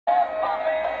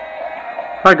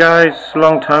Hi guys,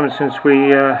 long time since we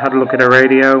had a look at a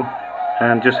radio,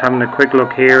 and just having a quick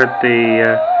look here at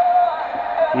the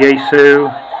Yaesu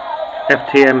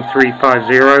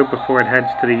FTM-350 before it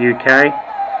heads to the UK.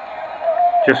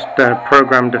 Just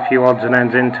programmed a few odds and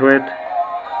ends into it.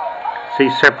 See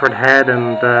separate head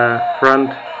and front,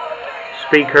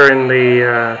 speaker in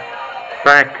the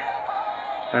back,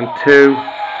 and two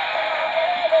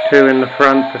in the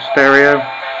front for stereo.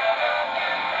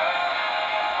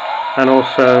 And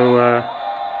also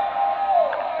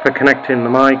for connecting the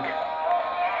mic.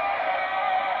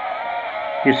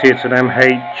 You see it's an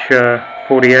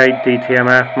MH48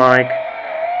 DTMF mic.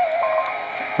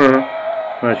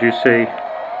 As you see,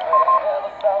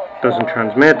 doesn't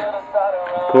transmit,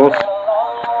 of course.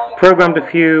 Programmed a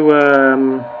few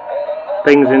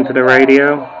things into the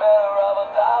radio.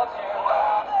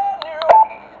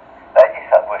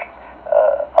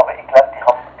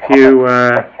 Few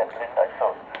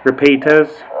repeaters,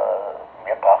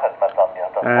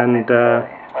 and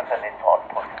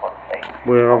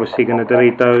we're obviously going to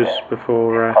delete those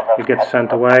before it gets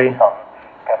sent away,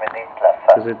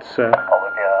 because it's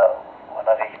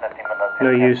no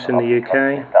use in the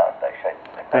UK.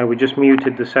 We just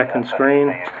muted the second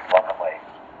screen.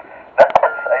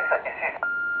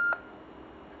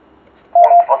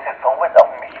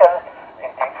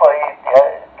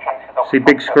 See,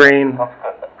 big screen.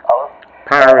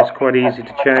 Power is quite easy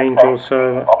to change,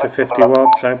 also up to 50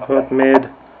 watts output, mid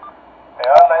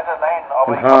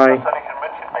and high.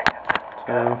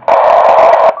 So,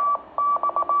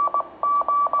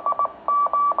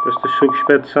 just a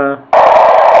Zugspitze.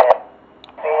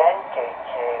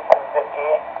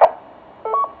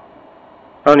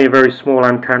 Only a very small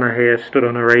antenna here stood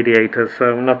on a radiator,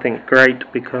 so nothing great,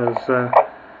 because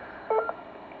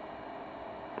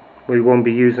we won't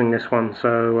be using this one,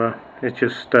 so it's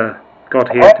just got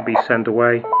here to be sent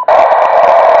away. So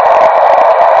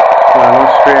in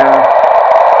Austria,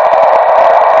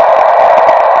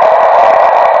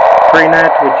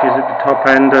 freenet, which is at the top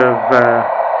end of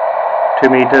 2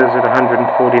 meters at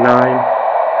 149.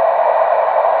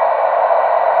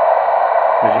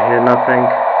 As you hear, nothing.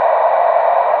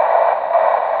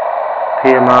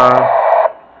 PMR,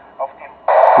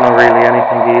 not really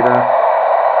anything either.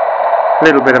 A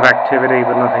little bit of activity,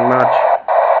 but nothing much.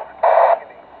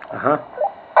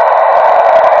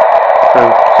 So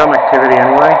some activity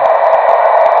anyway.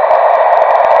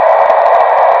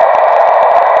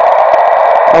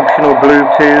 Optional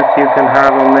Bluetooth you can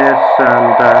have on this,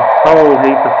 and a whole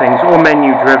heap of things, all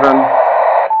menu driven.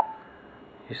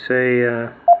 You see,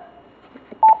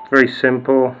 very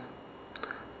simple.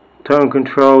 Tone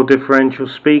control, differential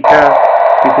speaker.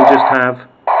 You can just have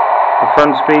the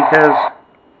front speakers,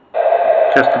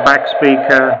 just the back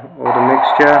speaker, or the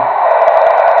mixture.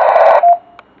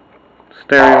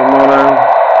 Stereo mono.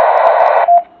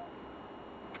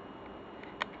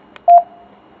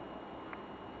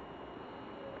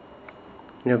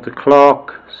 You have the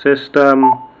clock, system,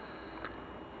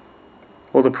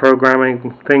 all the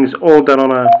programming things, all done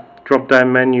on a drop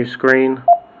down menu screen.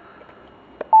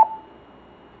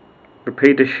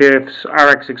 Repeater shifts,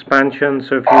 RX expansion,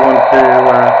 so if you want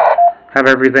to have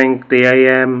everything, the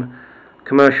AM,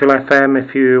 commercial FM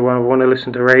if you want to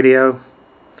listen to radio.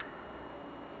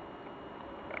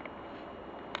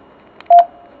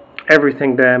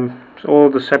 Everything there, all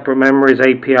the separate memories,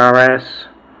 APRS.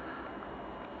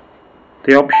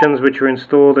 The options which are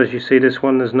installed, as you see, this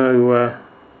one there's no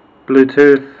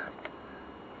Bluetooth.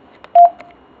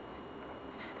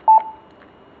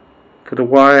 For the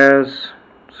wires,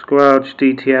 squelch,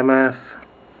 DTMF.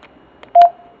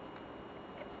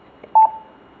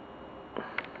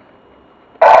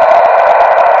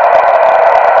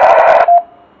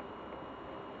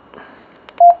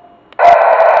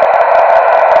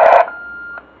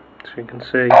 So you can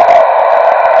see,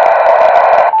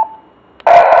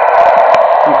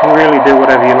 you can really do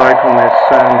whatever you like on this.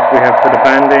 And we have for the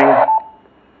banding,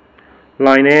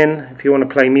 line in. If you want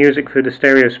to play music through the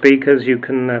stereo speakers, you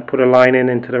can put a line in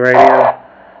into the radio.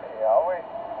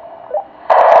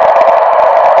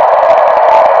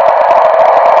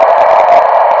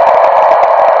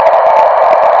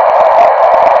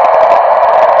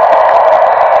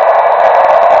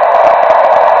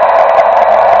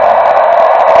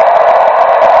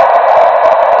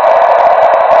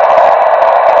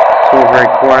 It's all very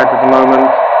quiet at the moment.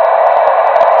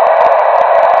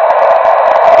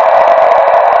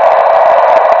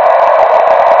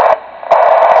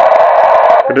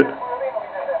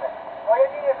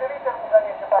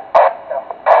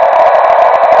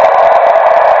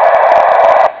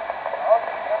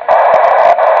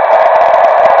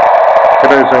 For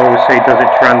those I always say, does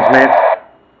it transmit?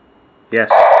 Yes.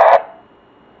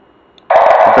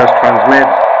 It does transmit.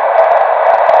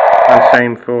 And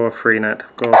same for freenet,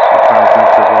 of course, it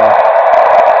transmits as well.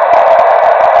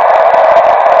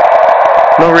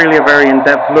 Not really a very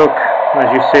in-depth look.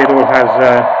 As you see, it all has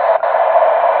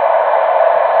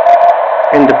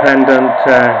independent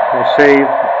receive,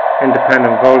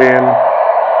 independent volume,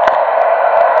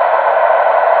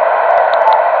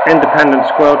 independent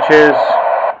squelches.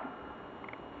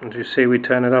 As you see, we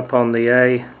turn it up on the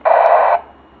A.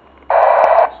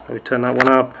 So we turn that one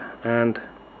up and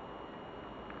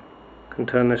can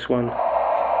turn this one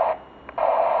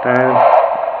down.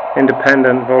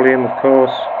 Independent volume, of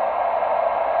course.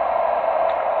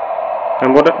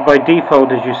 And what by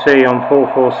default, as you see on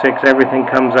 446, everything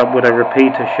comes up with a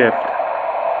repeater shift.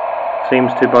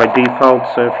 Seems to by default,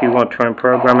 so if you want to try and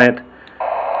program it,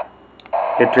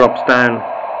 it drops down.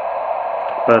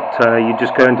 But you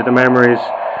just go into the memories.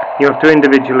 You have to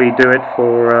individually do it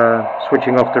for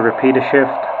switching off the repeater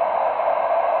shift,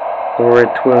 or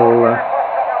it will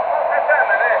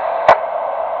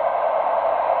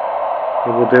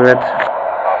do it.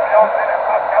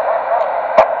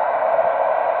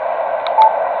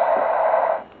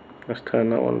 Let's turn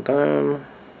that one down.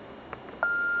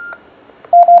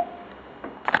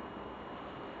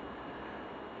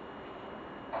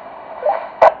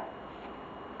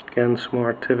 Again, some more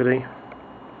activity.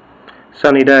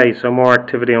 Sunny day, so more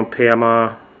activity on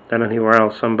PMR than anywhere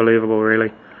else. Unbelievable,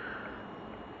 really.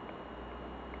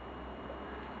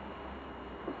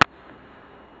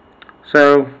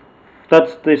 So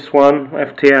that's this one,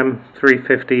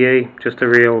 FTM-350 just a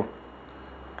real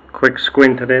quick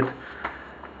squint at it.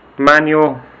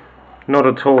 Manual, not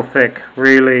at all thick,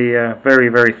 really very,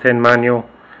 very thin manual,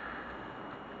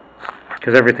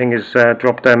 because everything is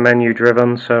drop down menu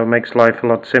driven, so it makes life a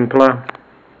lot simpler.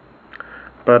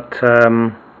 But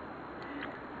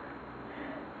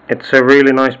it's a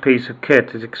really nice piece of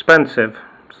kit. It's expensive,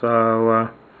 so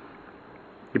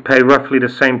you pay roughly the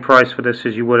same price for this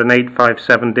as you would an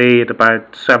 857D at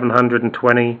about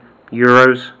 720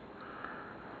 euros.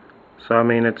 So I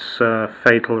mean, it's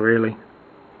fatal, really.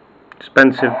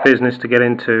 Expensive business to get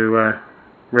into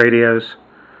radios,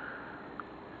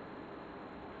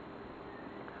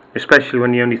 especially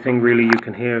when the only thing really you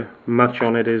can hear much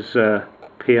on it is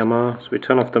PMR. So we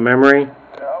turn off the memory.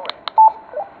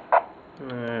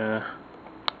 We're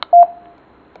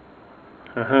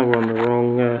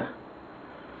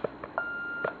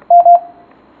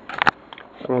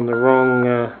on the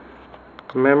wrong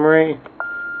memory.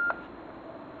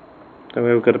 Then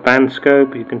we've got a band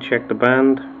scope. You can check the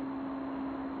band.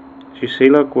 As you see,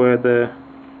 look where the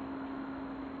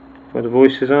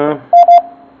voices are.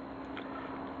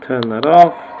 Turn that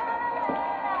off.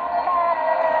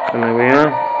 And there we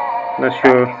are. That's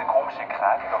your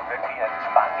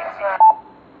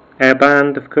air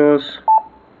band, of course.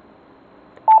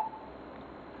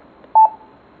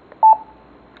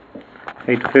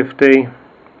 $850.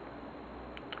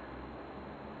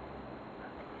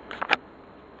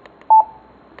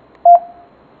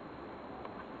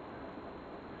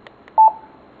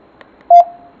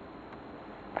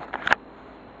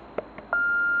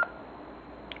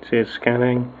 See it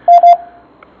scanning.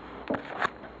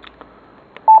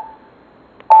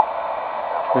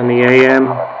 And the AM.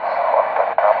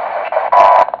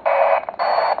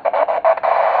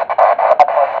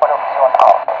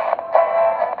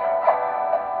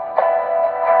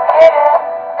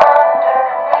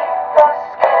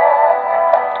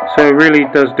 So it really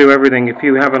does do everything. If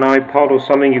you have an iPod or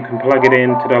something, you can plug it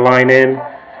into the line in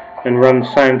and run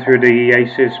sound through the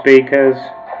Yaesu speakers.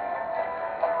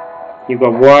 You've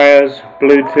got wires,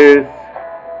 Bluetooth,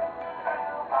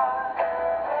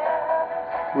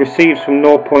 receives from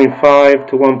 0.5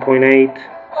 to 1.8,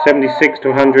 76 to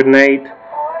 108,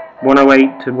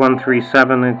 108 to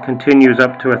 137, and continues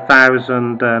up to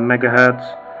 1000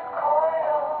 megahertz.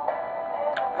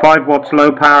 5 watts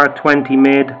low power, 20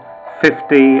 mid,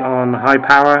 50 on high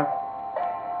power.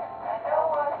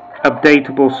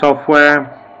 Updatable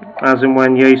software, as and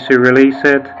when Yaesu release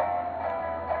it.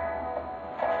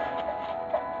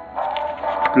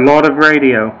 A lot of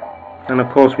radio, and of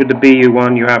course with the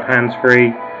BU1 you have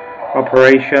hands-free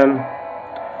operation,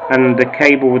 and the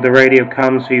cable with the radio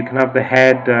comes so you can have the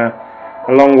head a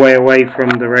long way away from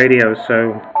the radio.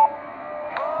 So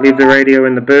leave the radio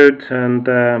in the boot and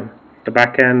the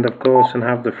back end, of course, and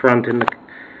have the front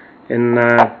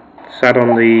sat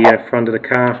on the front of the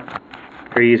car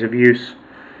for ease of use.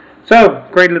 So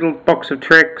great little box of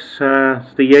tricks.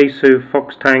 It's the Yaesu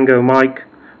Fox Tango mic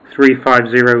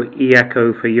 350 E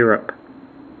Echo for Europe.